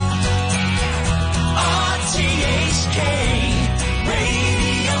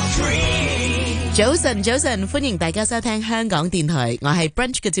早晨，早晨，歡迎大家收聽香港電台，我係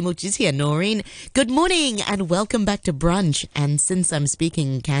Brunch 嘅節目主持人 Noreen. Good morning and welcome back to Brunch. And since I'm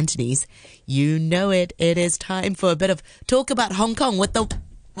speaking Cantonese, you know it. It is time for a bit of talk about Hong Kong with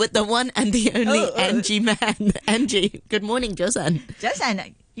the one and the only Angie man. Angie, good morning, 早晨。早晨，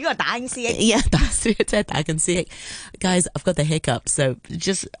呢個打緊思噎。Yeah, 真係打緊思噎。Guys, I've got the hiccup, so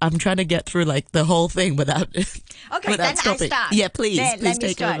I'm trying to get through like the whole thing without Okay, then stopping. I start. Yeah, please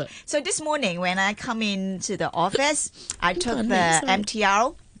take start. over. So this morning when I come into the office, I took the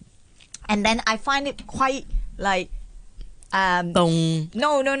MTR, and then I find it quite like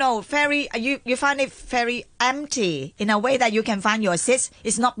No. Very you find it very empty in a way that you can find your seats.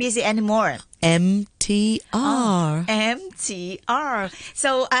 It's not busy anymore. MTR. MTR.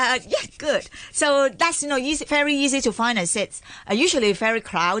 So good. So that's easy, very easy to find a seats. Usually very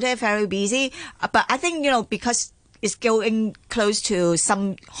crowded, very busy. But I think because it's going close to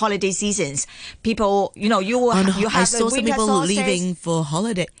some holiday seasons. People, you have I saw some people solstice, leaving for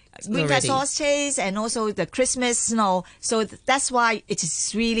holiday. Winter already. solstice and also the Christmas snow. So that's why it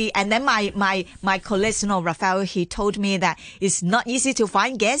is really. And then my colleague, Raphael, he told me that it's not easy to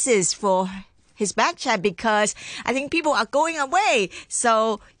find guests for his back chat because I think people are going away.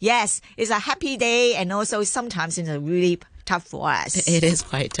 So yes, it's a happy day, and also sometimes it's really tough for us. It is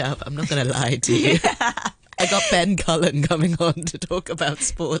quite tough. I'm not going to lie to you. I got Ben Cullen coming on to talk about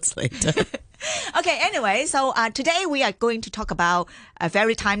sports later. Okay, anyway, so today we are going to talk about a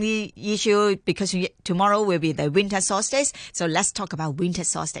very timely issue because tomorrow will be the winter solstice. So let's talk about winter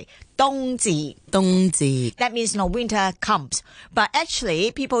solstice. 冬至. That means winter comes. But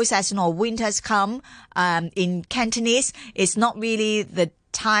actually, people says winters come in Cantonese. It's not really the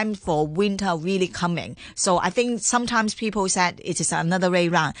time for winter really coming. So I think sometimes people said it is another way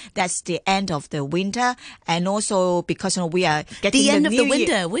around. That's the end of the winter. And also because we are getting the end of the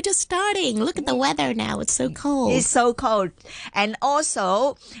winter. Year. We're just starting. Look at the weather now. It's so cold. It's so cold. And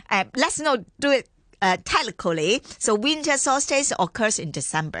also, let's do it technically. So winter solstice occurs in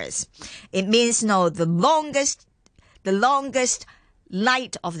December. It means the longest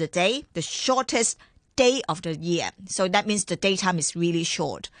night of the day, the shortest day of the year. So that means the daytime is really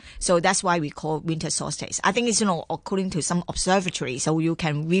short. So that's why we call winter solstice. I think it's, according to some observatory. So you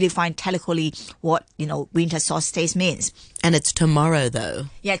can really find technically what, winter solstice means. And it's tomorrow, though.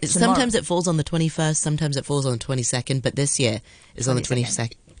 Yeah, sometimes it falls on the 21st, sometimes it falls on the 22nd, but this year is on the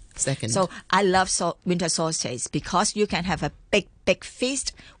 22nd. So I love winter solstice because you can have a big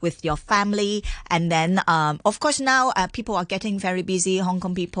feast with your family. And then, of course, now people are getting very busy, Hong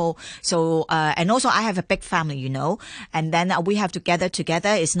Kong people. So, and also I have a big family, and then we have to gather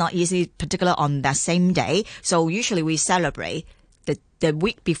together. It's not easy, particularly on that same day. So usually we celebrate the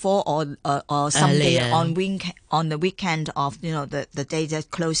week before or someday on the weekend of the day that's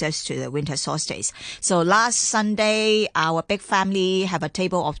closest to the winter solstice. So last Sunday, our big family have a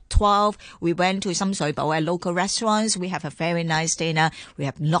table of 12. We went to some local restaurants. We have a very nice dinner. We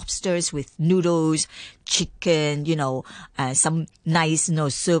have lobsters with noodles, chicken, some nice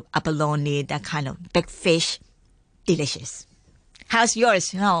soup, abalone, that kind of big fish. Delicious. How's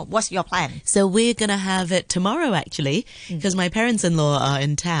yours? What's your plan? So we're going to have it tomorrow, actually, because my parents-in-law are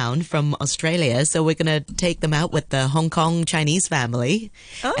in town from Australia. So we're going to take them out with the Hong Kong Chinese family.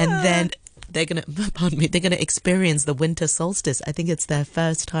 And then they're going to experience the winter solstice. I think it's their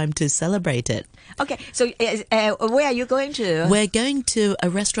first time to celebrate it. Okay. So where are you going to? We're going to a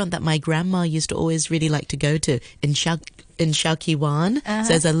restaurant that my grandma used to always really like to go to in Shao Ki Wan.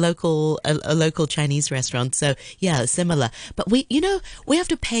 So it's a local Chinese restaurant. So yeah, similar. But we have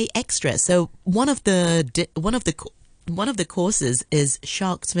to pay extra. So one of the courses is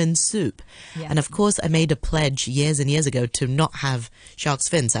shark's fin soup. Yeah. And of course I made a pledge years and years ago to not have shark's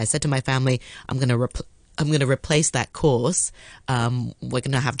fin. So I said to my family, I'm going to replace that course. We're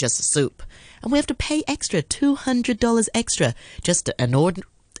going to have just soup. And we have to pay extra, $200 extra, just an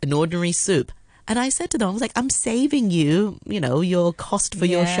ordinary soup. And I said to them, I was like, I'm saving you, your cost for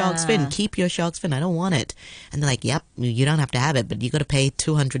your shark's fin. Keep your shark's fin. I don't want it. And they're like, yep, you don't have to have it, but you got to pay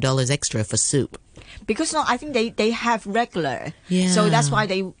 $200 extra for soup. Because I think they have regular. Yeah. So that's why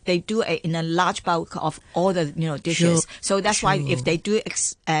they do it in a large bulk of all the dishes. Sure. So that's why if they do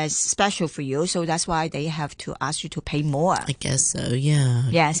it special for you, so that's why they have to ask you to pay more. I guess so, yeah.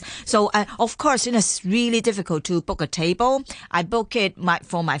 Yes. So of course it's really difficult to book a table. I booked it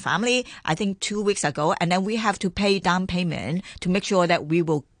for my family I think 2 weeks ago, and then we have to pay down payment to make sure that we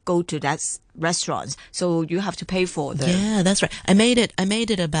will go to that restaurant. So you have to pay for the... Yeah, that's right. I made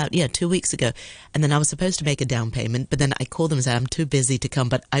it about 2 weeks ago, and then I was supposed to make a down payment, but then I called them and said I'm too busy to come,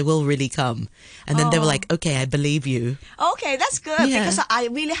 but I will really come. And then they were like, okay, I believe you. Okay, that's good, because I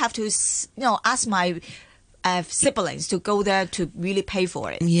really have to ask my siblings to go there to really pay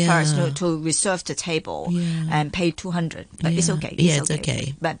for it first, to reserve the table and pay 200. But it's okay. It's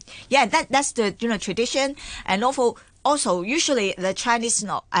okay. But that's the tradition. And also usually the Chinese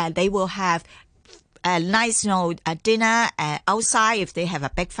they will have a nice dinner outside if they have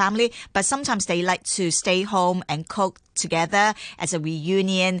a big family, but sometimes they like to stay home and cook together as a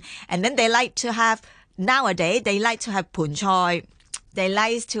reunion. And then nowadays they like to have pun choi. They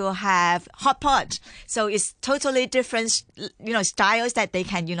like to have hot pot. So it's totally different, styles that they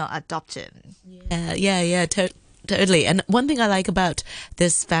can, adopt it. Totally. And one thing I like about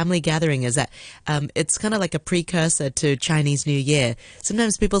this family gathering is that it's kind of like a precursor to Chinese New Year.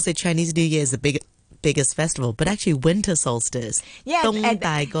 Sometimes people say Chinese New Year is the biggest festival, but actually winter solstice. Yeah, 冬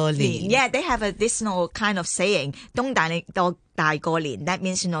大過年. Yeah, they have this kind of saying, 冬大過年. That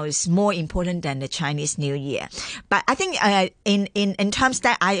means it's more important than the Chinese New Year. But I think in terms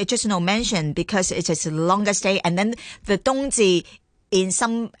that I just mentioned, because it is the longest day, and then the 冬至 in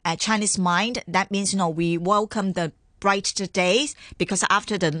some Chinese mind, that means we welcome the bright days, because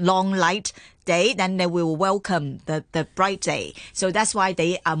after the long light day, then they will welcome the bright day. So that's why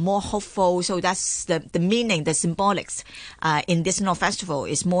they are more hopeful. So that's the meaning, the symbolics in this festival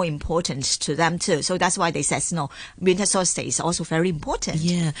is more important to them too. So that's why they say winter solstice is also very important.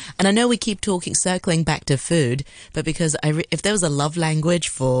 Yeah, and I know we keep circling back to food, but because if there was a love language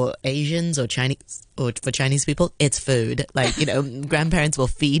for Asians or Chinese or for Chinese people, it's food. Like grandparents will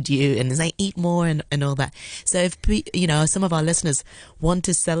feed you and say eat more and all that. So if some of our listeners want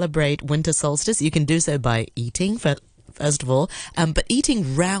to celebrate winter solstice, you can do so by eating first of all, but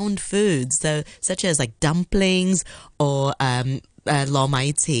eating round foods, so such as like dumplings or lo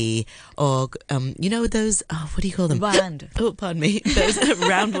mai tea, or those what do you call them? Round. Oh, pardon me. Those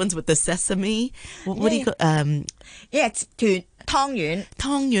round ones with the sesame. What do you call? It's湯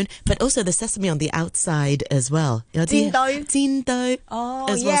圓, but also the sesame on the outside as well. 煎堆. Oh,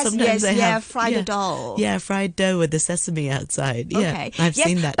 as yes, well. Sometimes they have fried dough. Yeah, fried dough with the sesame outside. Yeah, okay. I've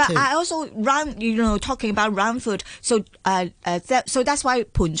seen that too. But I also talking about round food. So so that's why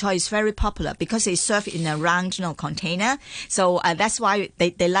pun choi is very popular, because it's served in a round container. So that's why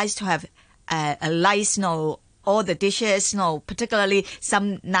they like to have a nice all the dishes, particularly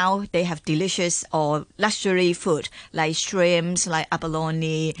some now they have delicious or luxury food like shrimps, like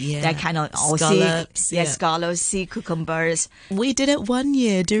abalone, that kind of scallops, scallops, sea cucumbers. We did it one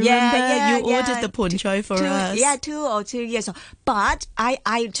year. Do you remember? You ordered the pun choi for us. Yeah, 2 years. But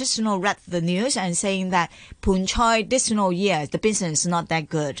I just read the news and saying that pun choi this year the business is not that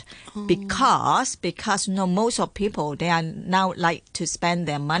good because most of people, they are now like to spend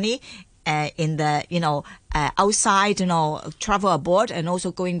their money in the outside, travel abroad, and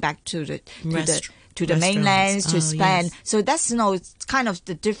also going back to the mainlands to spend. Yes. So that's kind of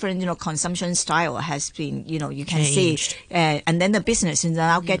the different consumption style has been you can changed. See, and then the business is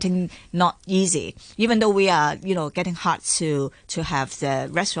now getting not easy, even though we are getting hard to have the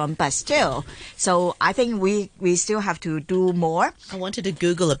restaurant, but still. So I think we still have to do more. I wanted to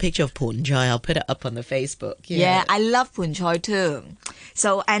Google a picture of pun choi. I'll put it up on the Facebook. Yeah, I love pun choi too.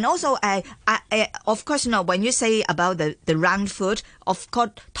 So, and also I of course when you say about the round food, of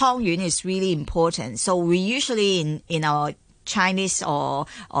course 湯圓 is really important. So we usually in our Chinese or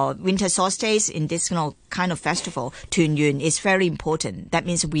winter solstice, in this kind of festival, 團圓 is very important. That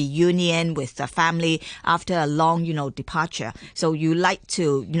means reunion with the family after a long departure. So you like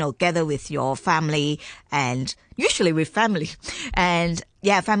to gather with your family, and usually with family and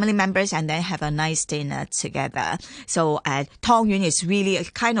family members, and then have a nice dinner together. So 湯圓 is really a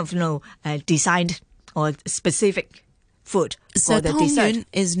kind of designed or specific food. So the dessert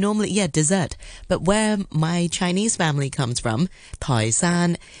is normally dessert, but where my Chinese family comes from,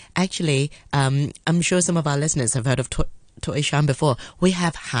 Taishan, actually, I'm sure some of our listeners have heard of Taishan before. We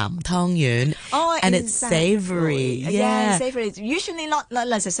have ham 湯圓, and it's savory. Yeah, savory. Usually not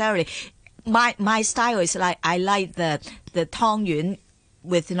necessarily. My style is like I like the 湯圓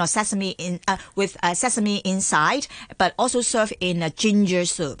with sesame sesame inside, but also serve in a ginger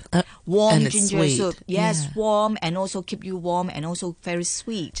soup, warm ginger sweet. Soup. Yes, warm, and also keep you warm, and also very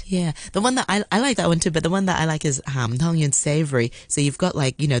sweet. Yeah, the one that I like that one too, but the one that I like is ham 湯圓 savory. So you've got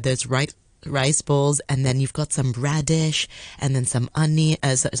those rice balls, and then you've got some radish, and then some onion,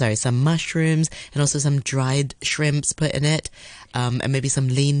 some mushrooms, and also some dried shrimps put in it, and maybe some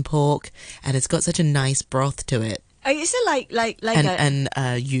lean pork, and it's got such a nice broth to it. Is it like and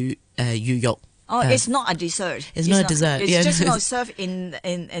yu yok. Oh, it's not a dessert. It's not a dessert. It's Yeah. just not served in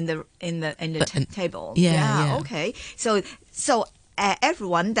the table. Yeah. Okay. So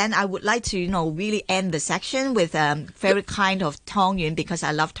everyone, then I would like to really end the section with very kind of 湯圓 because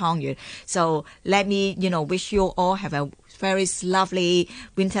I love 湯圓. So let me wish you all have a very lovely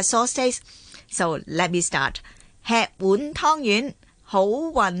winter solstice. So let me start. 吃碗湯圓，好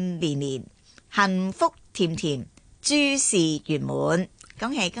運連連，幸福甜甜，諸事圓滿。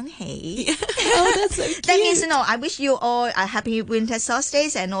恭喜恭喜 Oh, that's so cute. That means, I wish you all a happy winter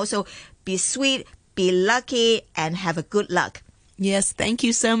solstice and also be sweet, be lucky, and have a good luck. Yes, thank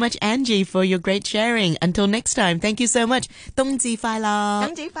you so much, Angie, for your great sharing. Until next time, thank you so much. 冬至快樂。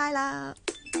冬至快樂